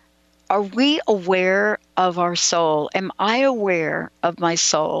 Are we aware of our soul? Am I aware of my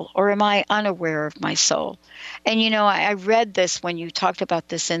soul, or am I unaware of my soul? And, I read this when you talked about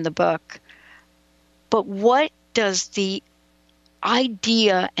this in the book. But what does the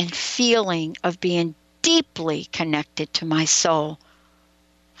idea and feeling of being deeply connected to my soul,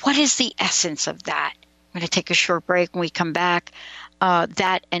 what is the essence of that? I'm going to take a short break. When we come back,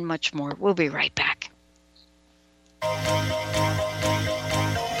 that and much more. We'll be right back. Do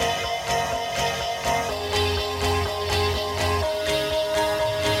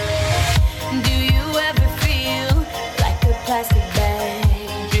you ever feel like a plastic bag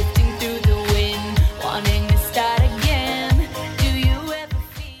drifting through the wind, wanting to start again? Do you ever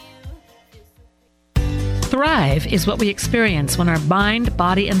Thrive is what we experience when our mind,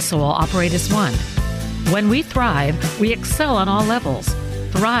 body, and soul operate as one. When we thrive, we excel on all levels.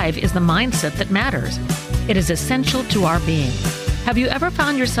 Thrive is the mindset that matters. It is essential to our being. Have you ever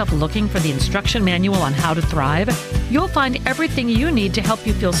found yourself looking for the instruction manual on how to thrive? You'll find everything you need to help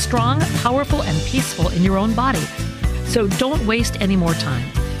you feel strong, powerful, and peaceful in your own body. So don't waste any more time.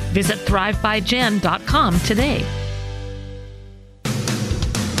 Visit thrivebyjen.com today.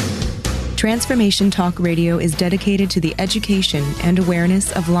 Transformation Talk Radio is dedicated to the education and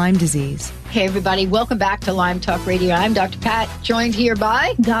awareness of Lyme disease. Hey, everybody. Welcome back to Lyme Talk Radio. I'm Dr. Pat, joined here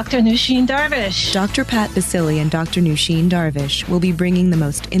by Dr. Nusheen Darvish. Dr. Pat Basili and Dr. Nusheen Darvish will be bringing the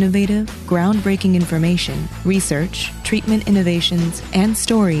most innovative, groundbreaking information, research, treatment innovations, and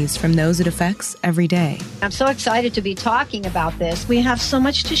stories from those it affects every day. I'm so excited to be talking about this. We have so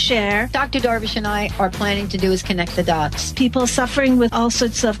much to share. Dr. Darvish and I are planning to do is connect the dots. People suffering with all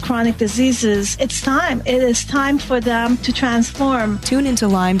sorts of chronic diseases, it's time. It is time for them to transform. Tune into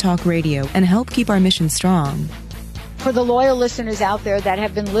Lyme Talk Radio and help keep our mission strong. For the loyal listeners out there that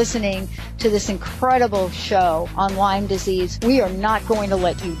have been listening to this incredible show on Lyme disease, we are not going to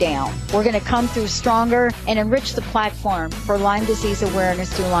let you down. We're going to come through stronger and enrich the platform for Lyme disease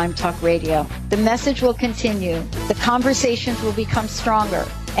awareness through Lyme Talk Radio. The message will continue, the conversations will become stronger,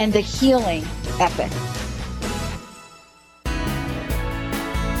 and the healing epic.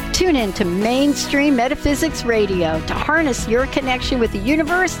 Tune in to Mainstream Metaphysics Radio to harness your connection with the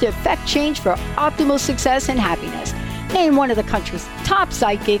universe to effect change for optimal success and happiness. Named one of the country's top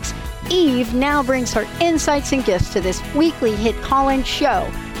psychics, Eve now brings her insights and gifts to this weekly hit call-in show,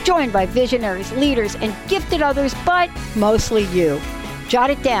 joined by visionaries, leaders, and gifted others, but mostly you.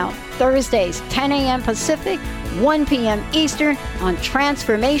 Jot it down, Thursdays, 10 a.m. Pacific, 1 p.m. Eastern on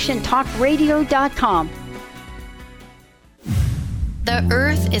TransformationTalkRadio.com. The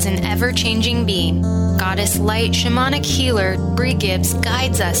Earth is an ever-changing being. Goddess Light Shamanic Healer Bree Gibbs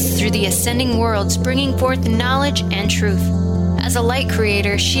guides us through the ascending worlds, bringing forth knowledge and truth. As a light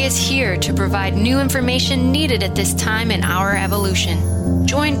creator, she is here to provide new information needed at this time in our evolution.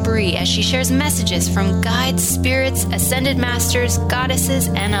 Join Bree as she shares messages from guides, spirits, ascended masters, goddesses,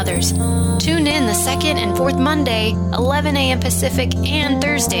 and others. Tune in the second and fourth Monday, 11 a.m. Pacific, and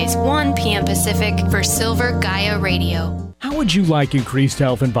Thursdays, 1 p.m. Pacific for Silver Gaia Radio. How would you like increased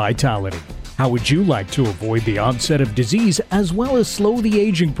health and vitality? How would you like to avoid the onset of disease as well as slow the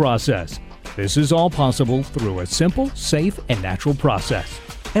aging process? This is all possible through a simple, safe, and natural process.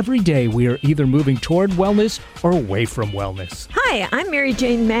 Every day we are either moving toward wellness or away from wellness. Hi, I'm Mary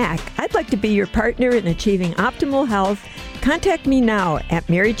Jane Mack. I'd like to be your partner in achieving optimal health. Contact me now at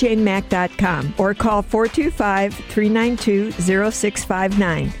maryjanemack.com or call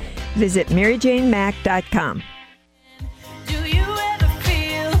 425-392-0659. Visit maryjanemack.com.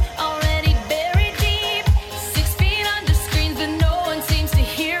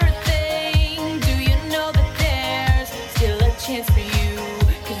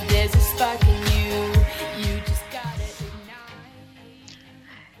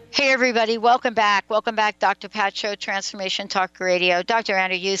 Hey, everybody. Welcome back. Welcome back, Dr. Pat Show, Transformation Talk Radio. Dr.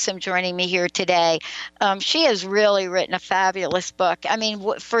 Anna Yusim joining me here today. She has really written a fabulous book. I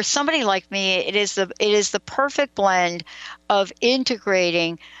mean, for somebody like me, it is the perfect blend of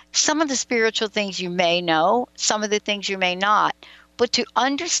integrating some of the spiritual things you may know, some of the things you may not, but to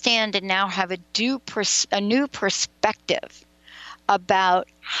understand and now have a new perspective about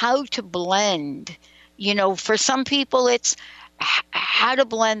how to blend. You know, for some people, it's how to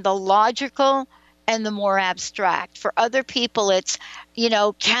blend the logical and the more abstract. For other people, it's, you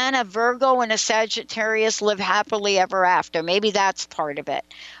know, can a Virgo and a Sagittarius live happily ever after? Maybe that's part of it.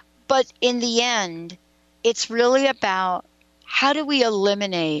 But in the end, it's really about how do we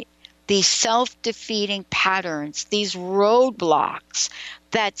eliminate these self-defeating patterns, these roadblocks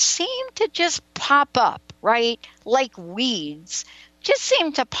that seem to just pop up, right? Like weeds, just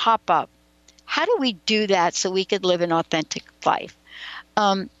seem to pop up. How do we do that so we could live an authentic life?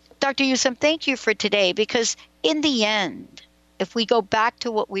 Dr. Yusim, thank you for today, because in the end, if we go back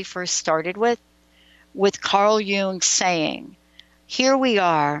to what we first started with Carl Jung saying, here we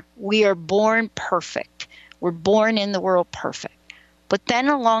are born perfect. We're born in the world perfect. But then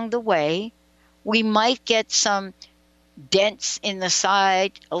along the way, we might get some dents in the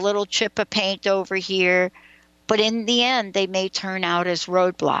side, a little chip of paint over here. But in the end, they may turn out as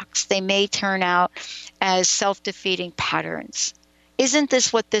roadblocks. They may turn out as self-defeating patterns. Isn't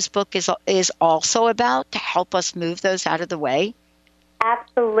this what this book is also about, to help us move those out of the way?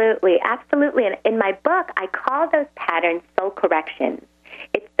 Absolutely, absolutely. And in my book, I call those patterns soul corrections.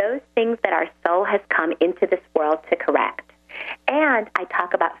 It's those things that our soul has come into this world to correct. And I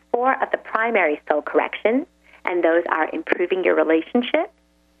talk about 4 of the primary soul corrections, and those are improving your relationship,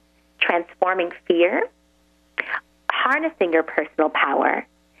 transforming fear, harnessing your personal power,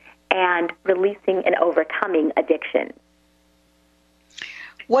 and releasing and overcoming addiction.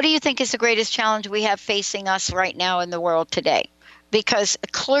 What do you think is the greatest challenge we have facing us right now in the world today? Because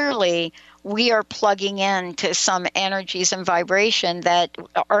clearly we are plugging into some energies and vibration that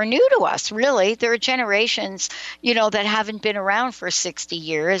are new to us, really. There are generations, you know, that haven't been around for 60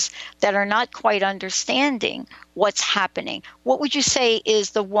 years that are not quite understanding what's happening. What would you say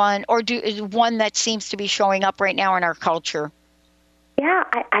is the one, or one that seems to be showing up right now in our culture? Yeah,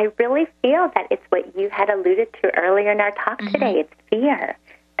 I really feel that it's what you had alluded to earlier in our talk today. It's fear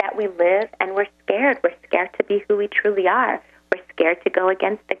that we live and we're scared. We're scared to be who we truly are. We're scared to go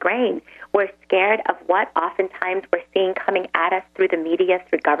against the grain. We're scared of what oftentimes we're seeing coming at us through the media,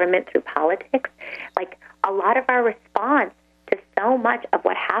 through government, through politics. Like, a lot of our response to so much of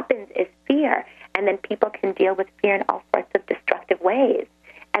what happens is fear, and then people can deal with fear in all sorts of destructive ways.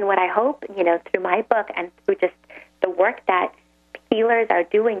 And what I hope, you know, through my book and through just the work that healers are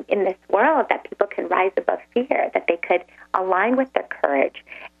doing in this world, that people can rise above fear, that they could align with their courage.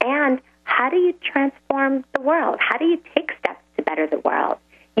 And how do you transform the world? How do you take steps to better the world?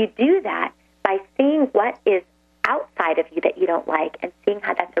 You do that by seeing what is outside of you that you don't like and seeing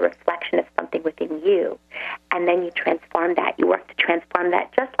how that's a reflection of something within you. And then you transform that. You work to transform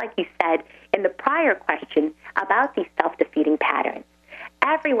that, just like you said in the prior question about these self-defeating patterns.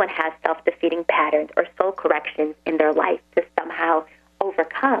 Everyone has self-defeating patterns or soul corrections in their life to somehow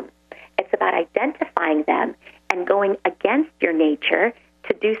overcome. It's about identifying them and going against your nature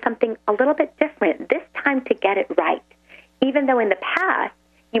to do something a little bit different, this time to get it right. Even though in the past,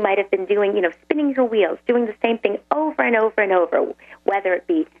 you might have been doing, you know, spinning your wheels, doing the same thing over and over and over, whether it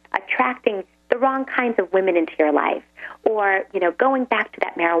be attracting the wrong kinds of women into your life, or, you know, going back to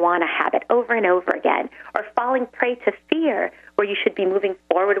that marijuana habit over and over again, or falling prey to fear where you should be moving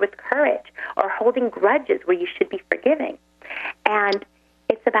forward with courage, or holding grudges where you should be forgiving. And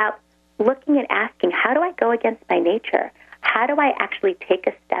it's about looking and asking, how do I go against my nature? how do I actually take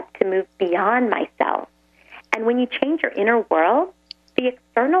a step to move beyond myself? And when you change your inner world, the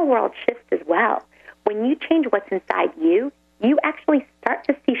external world shifts as well. When you change what's inside you, you actually start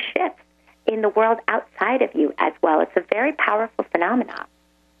to see shifts in the world outside of you as well. It's a very powerful phenomenon.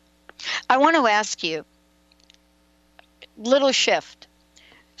 I want to ask you, little shift.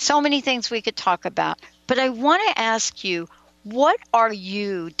 So many things we could talk about, but I want to ask you, what are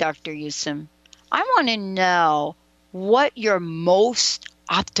you, Dr. Yusim? I want to know what you're most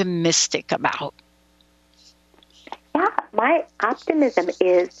optimistic about. Yeah, my optimism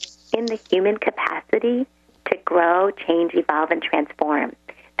is in the human capacity to grow, change, evolve, and transform.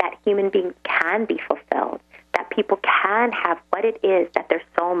 That human beings can be fulfilled, that people can have what it is that their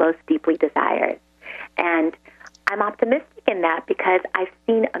soul most deeply desires. And I'm optimistic in that because I've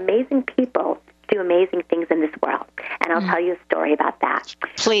seen amazing people do amazing things in this world. And I'll tell you a story about that.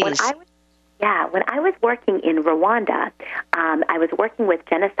 Please. When I was working in Rwanda, I was working with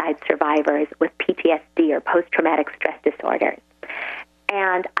genocide survivors with PTSD, or post-traumatic stress disorders.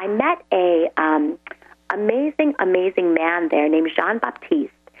 And I met a amazing man there named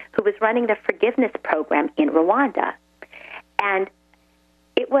Jean-Baptiste, who was running the forgiveness program in Rwanda. And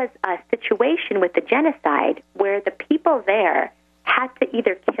it was a situation with the genocide where the people there had to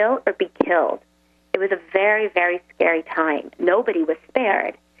either kill or be killed. It was a very, very scary time. Nobody was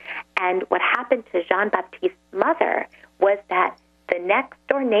spared. And what happened to Jean-Baptiste's mother was that the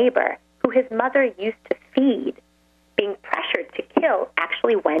next-door neighbor, who his mother used to feed, being pressured to kill,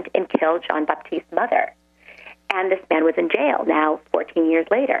 actually went and killed Jean-Baptiste's mother. And this man was in jail now 14 years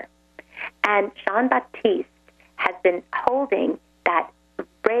later. And Jean-Baptiste has been holding that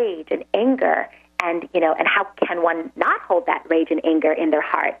rage and anger, and how can one not hold that rage and anger in their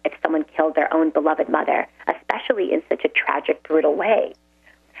heart if someone killed their own beloved mother, especially in such a tragic, brutal way?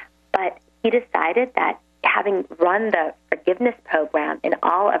 But he decided that having run the forgiveness program in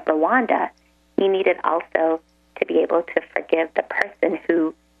all of Rwanda, he needed also to be able to forgive the person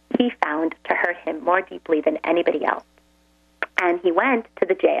who he found to hurt him more deeply than anybody else. And he went to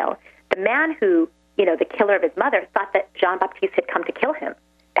the jail. The man who, the killer of his mother, thought that Jean-Baptiste had come to kill him.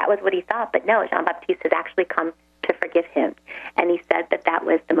 That was what he thought. But no, Jean-Baptiste has actually come to forgive him. And he said that that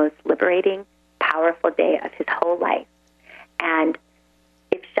was the most liberating, powerful day of his whole life. And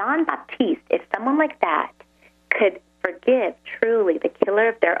if Jean-Baptiste, if someone like that could forgive truly the killer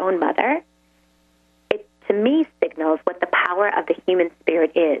of their own mother, it to me signals what the power of the human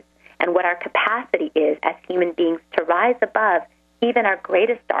spirit is and what our capacity is as human beings to rise above even our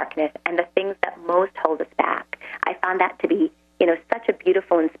greatest darkness and the things that most hold us back. I found that to be, such a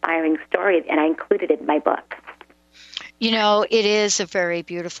beautiful, inspiring story, and I included it in my book. It is a very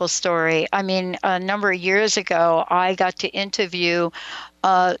beautiful story. I mean, a number of years ago, I got to interview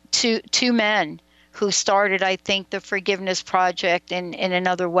two men who started, I think, the Forgiveness Project in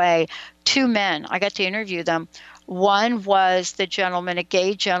another way. Two men. I got to interview them. One was the gentleman, a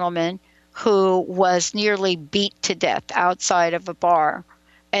gay gentleman, who was nearly beat to death outside of a bar.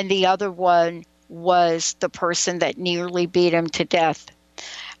 And the other one was the person that nearly beat him to death.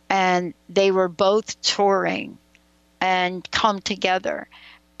 And they were both touring and come together.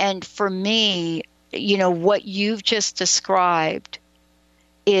 And for me, what you've just described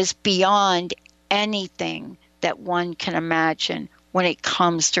is beyond anything that one can imagine when it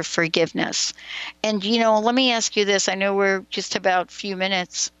comes to forgiveness. And, let me ask you this. I know we're just about a few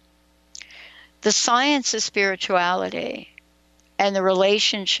minutes. The science of spirituality and the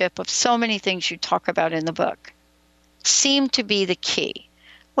relationship of so many things you talk about in the book seem to be the key.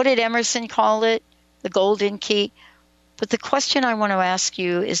 What did Emerson call it? The golden key. But the question I want to ask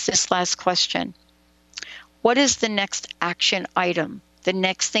you is this last question. What is the next action item, the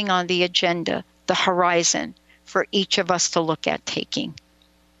next thing on the agenda, the horizon for each of us to look at taking?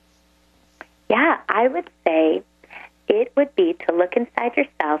 Yeah, I would say it would be to look inside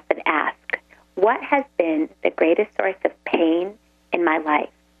yourself and ask, what has been the greatest source of pain in my life?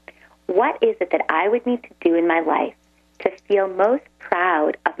 What is it that I would need to do in my life to feel most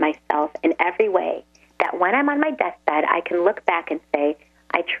proud of myself in every way, that when I'm on my deathbed, I can look back and say,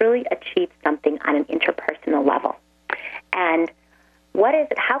 I truly achieved something on an interpersonal level? And what is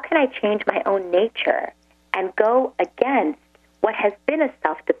it? How can I change my own nature and go against what has been a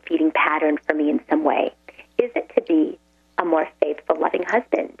self-defeating pattern for me in some way? Is it to be a more faithful, loving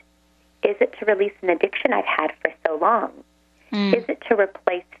husband? Is it to release an addiction I've had for so long? Is it to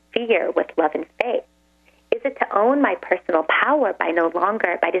replace fear with love and faith? Is it to own my personal power by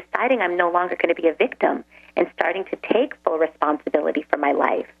deciding I'm no longer going to be a victim and starting to take full responsibility for my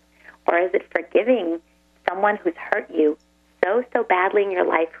life? Or is it forgiving someone who's hurt you so badly in your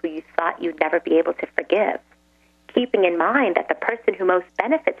life who you thought you'd never be able to forgive? keeping in mind that the person who most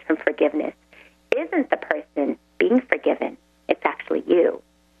benefits from forgiveness isn't the person being forgiven. It's actually you.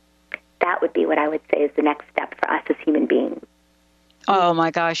 That would be what I would say is the next step for us as human beings. Oh,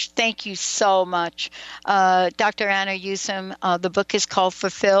 my gosh. Thank you so much. Dr. Anna Yusim, the book is called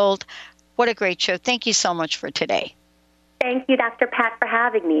Fulfilled. What a great show. Thank you so much for today. Thank you, Dr. Pat, for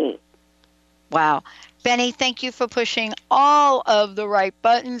having me. Wow. Benny, thank you for pushing all of the right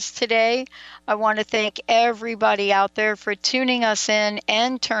buttons today. I want to thank everybody out there for tuning us in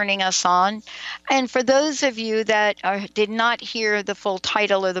and turning us on. And for those of you that did not hear the full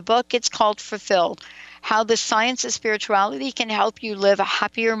title of the book, it's called Fulfilled: How the Science of Spirituality Can Help You Live a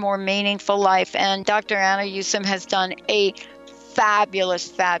Happier, More Meaningful Life. And Dr. Anna Yusim has done a fabulous,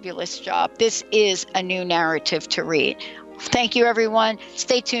 fabulous job. This is a new narrative to read. Thank you, everyone.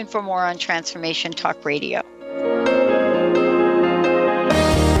 Stay tuned for more on Transformation Talk Radio.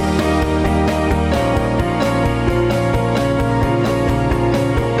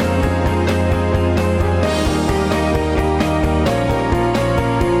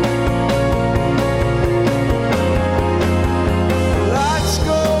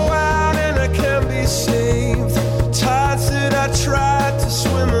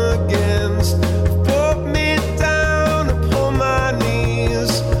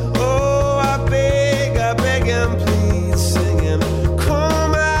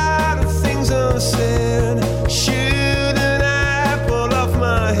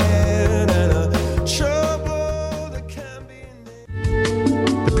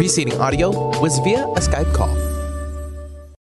 The preceding audio was via a Skype call.